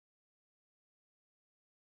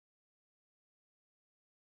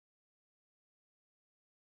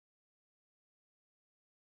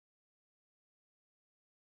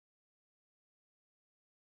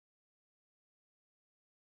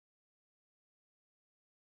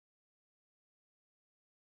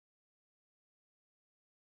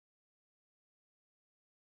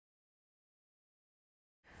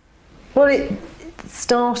Well, it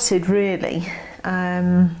started really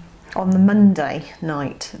on the Monday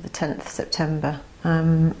night of the 10th of September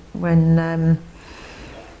when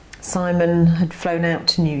Simon had flown out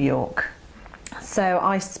to New York. So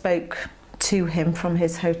I spoke to him from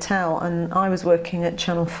his hotel, and I was working at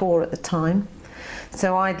Channel 4 at the time.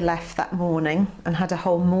 So I'd left that morning and had a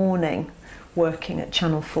whole morning working at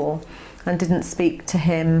Channel 4 and didn't speak to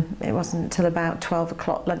him. It wasn't until about 12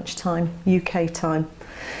 o'clock lunchtime, UK time.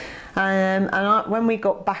 When we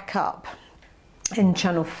got back up in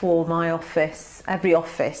Channel 4, my office, every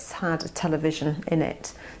office had a television in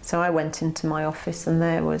it. So I went into my office and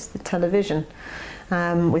there was the television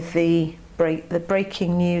with the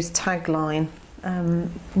breaking news tagline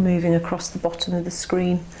moving across the bottom of the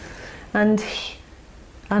screen. And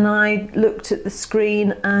I looked at the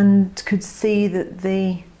screen and could see that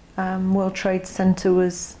the World Trade Center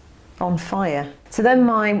was on fire. So then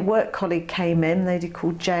my work colleague came in, a lady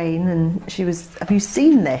called Jane, and she was, "Have you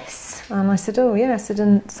seen this?" And I said, "Oh yeah." I said,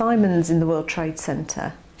 "And Simon's in the World Trade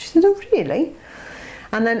Center." She said, "Oh really?"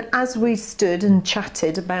 And then as we stood and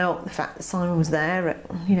chatted about the fact that Simon was there,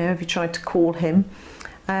 you know, if you tried to call him,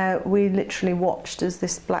 we literally watched as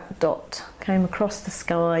this black dot came across the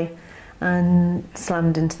sky and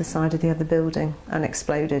slammed into the side of the other building and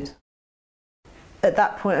exploded. At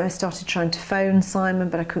that point I started trying to phone Simon,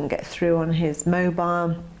 but I couldn't get through on his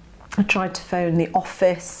mobile. I tried to phone the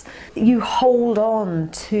office. You hold on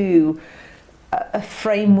to a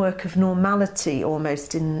framework of normality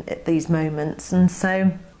almost in these moments, and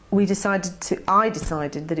so I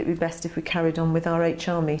decided that it would be best if we carried on with our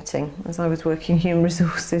HR meeting, as I was working human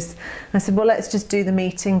resources. I said, well, let's just do the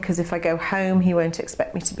meeting, because if I go home he won't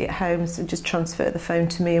expect me to be at home, so just transfer the phone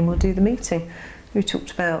to me and we'll do the meeting. We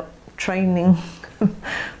talked about training,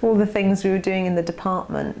 all the things we were doing in the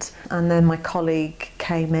department, and then my colleague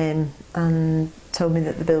came in and told me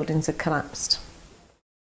that the buildings had collapsed.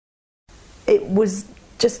 It was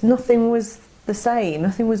just, nothing was the same,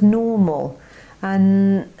 nothing was normal.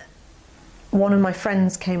 And one of my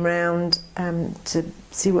friends came round to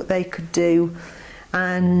see what they could do,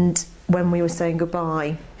 and when we were saying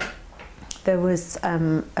goodbye, there was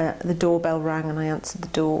the doorbell rang and I answered the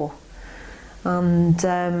door, and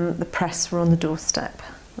the press were on the doorstep,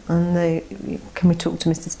 and they, "Can we talk to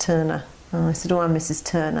Mrs. Turner?" And I said, "Oh, I'm Mrs.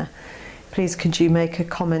 Turner. Please could you make a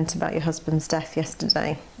comment about your husband's death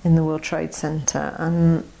yesterday in the World Trade Center?"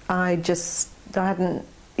 And I hadn't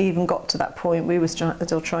even got to that point. We were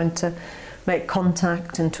still trying to make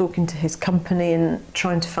contact and talking to his company and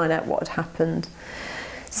trying to find out what had happened.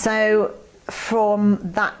 So from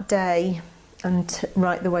that day and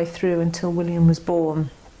right the way through until William was born,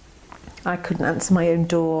 I couldn't answer my own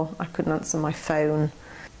door, I couldn't answer my phone,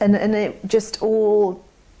 and it just all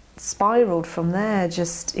spiraled from there.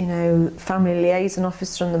 Just, you know, family liaison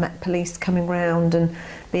officer and the Met Police coming round and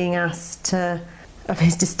being asked of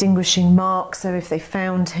his distinguishing marks, so if they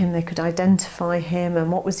found him they could identify him,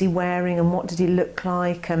 and what was he wearing and what did he look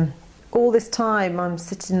like. And all this time I'm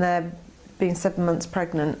sitting there being 7 months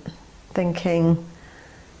pregnant thinking,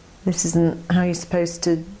 this isn't how you're supposed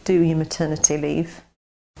to do your maternity leave.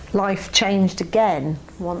 Life changed again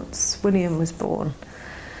once William was born,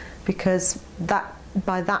 because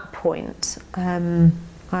by that point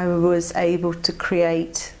I was able to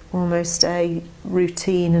create almost a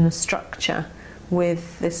routine and a structure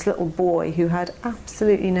with this little boy who had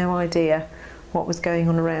absolutely no idea what was going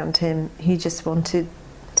on around him. He just wanted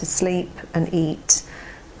to sleep and eat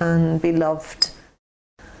and be loved.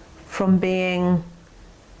 From being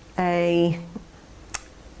a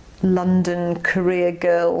London career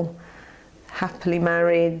girl, happily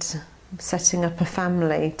married, setting up a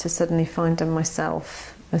family, to suddenly finding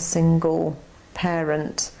myself a single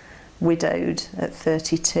parent, widowed at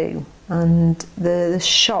 32. And the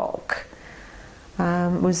shock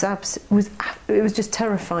it was just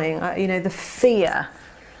terrifying. You know, the fear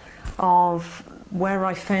of where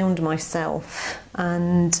I found myself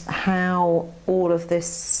and how all of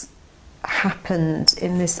this happened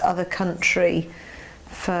in this other country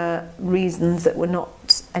for reasons that were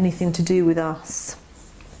not anything to do with us.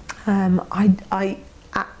 I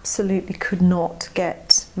absolutely could not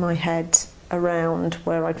get my head around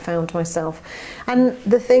where I'd found myself. And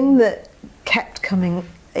the thing that kept coming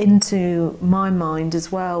into my mind as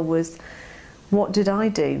well was, what did I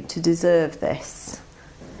do to deserve this?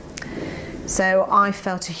 So I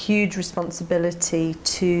felt a huge responsibility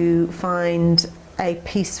to find a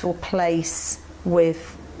peaceful place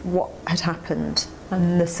with what had happened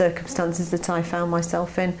and the circumstances that I found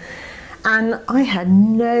myself in. And I had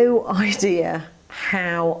no idea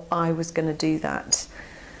how I was going to do that.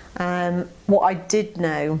 What I did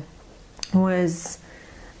know was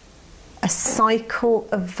a cycle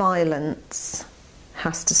of violence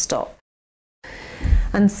has to stop.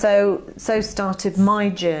 And so started my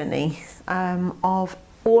journey of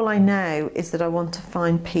all I know is that I want to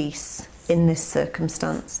find peace in this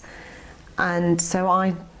circumstance. And so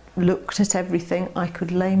I looked at everything I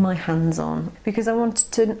could lay my hands on, because I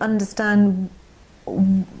wanted to understand,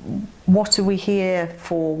 what are we here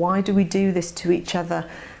for? Why do we do this to each other?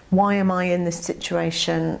 Why am I in this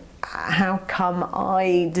situation? How come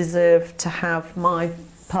I deserve to have my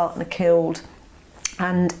partner killed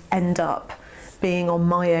and end up being on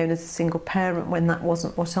my own as a single parent when that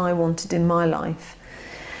wasn't what I wanted in my life?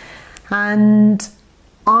 And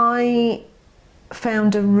I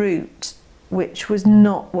found a route which was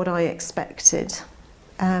not what I expected.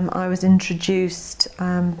 I was introduced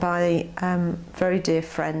by a very dear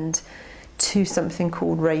friend to something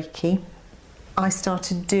called Reiki. I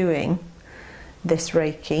started doing this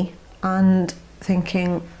Reiki and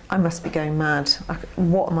thinking, I must be going mad.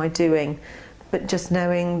 What am I doing? But just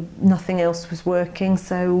knowing nothing else was working,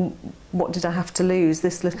 so what did I have to lose?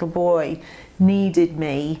 This little boy needed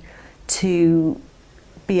me to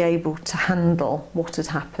be able to handle what had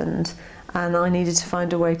happened, and I needed to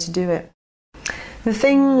find a way to do it. The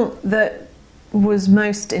thing that was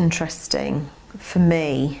most interesting for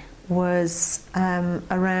me was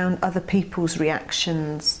around other people's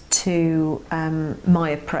reactions to my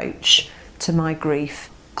approach to my grief.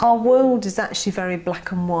 Our world is actually very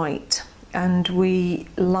black and white, and we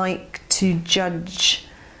like to judge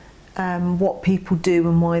what people do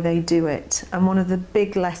and why they do it. And one of the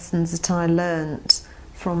big lessons that I learnt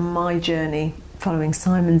from my journey following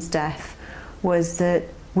Simon's death was that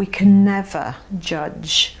we can never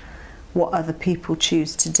judge what other people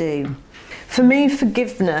choose to do. For me,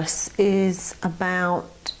 forgiveness is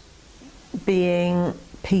about being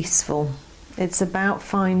peaceful. It's about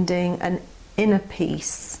finding an inner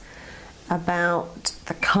peace about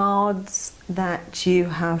the cards that you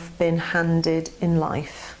have been handed in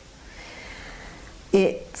life.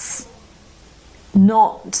 It's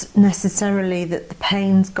not necessarily that the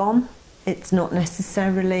pain's gone. It's not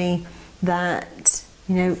necessarily that,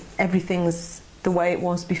 you know, everything's the way it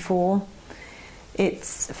was before.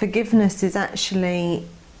 Forgiveness is actually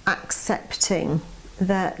accepting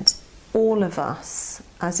that all of us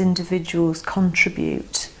as individuals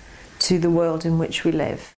contribute to the world in which we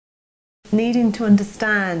live. Needing to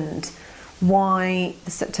understand why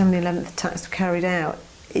the September 11th attacks were carried out,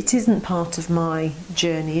 it isn't part of my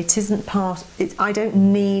journey. I don't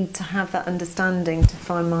need to have that understanding to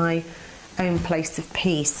find my own place of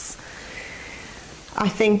peace. I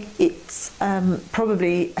think it's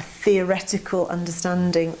probably a theoretical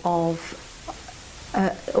understanding of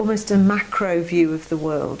almost a macro view of the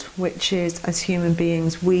world, which is, as human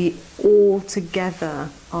beings, we all together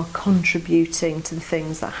are contributing to the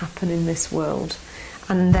things that happen in this world,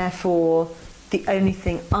 and therefore the only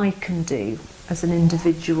thing I can do as an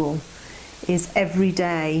individual is every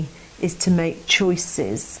day is to make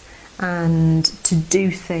choices and to do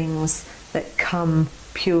things that come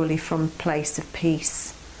purely from a place of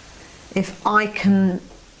peace. If I can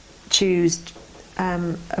choose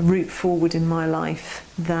a route forward in my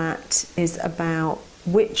life that is about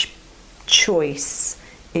which choice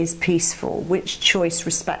is peaceful, which choice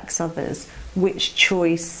respects others, which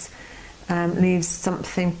choice leaves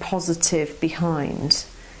something positive behind,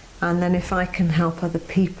 and then if I can help other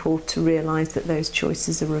people to realise that those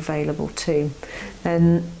choices are available too,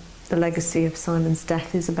 then the legacy of Simon's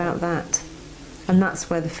death is about that. And that's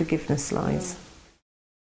where the forgiveness lies.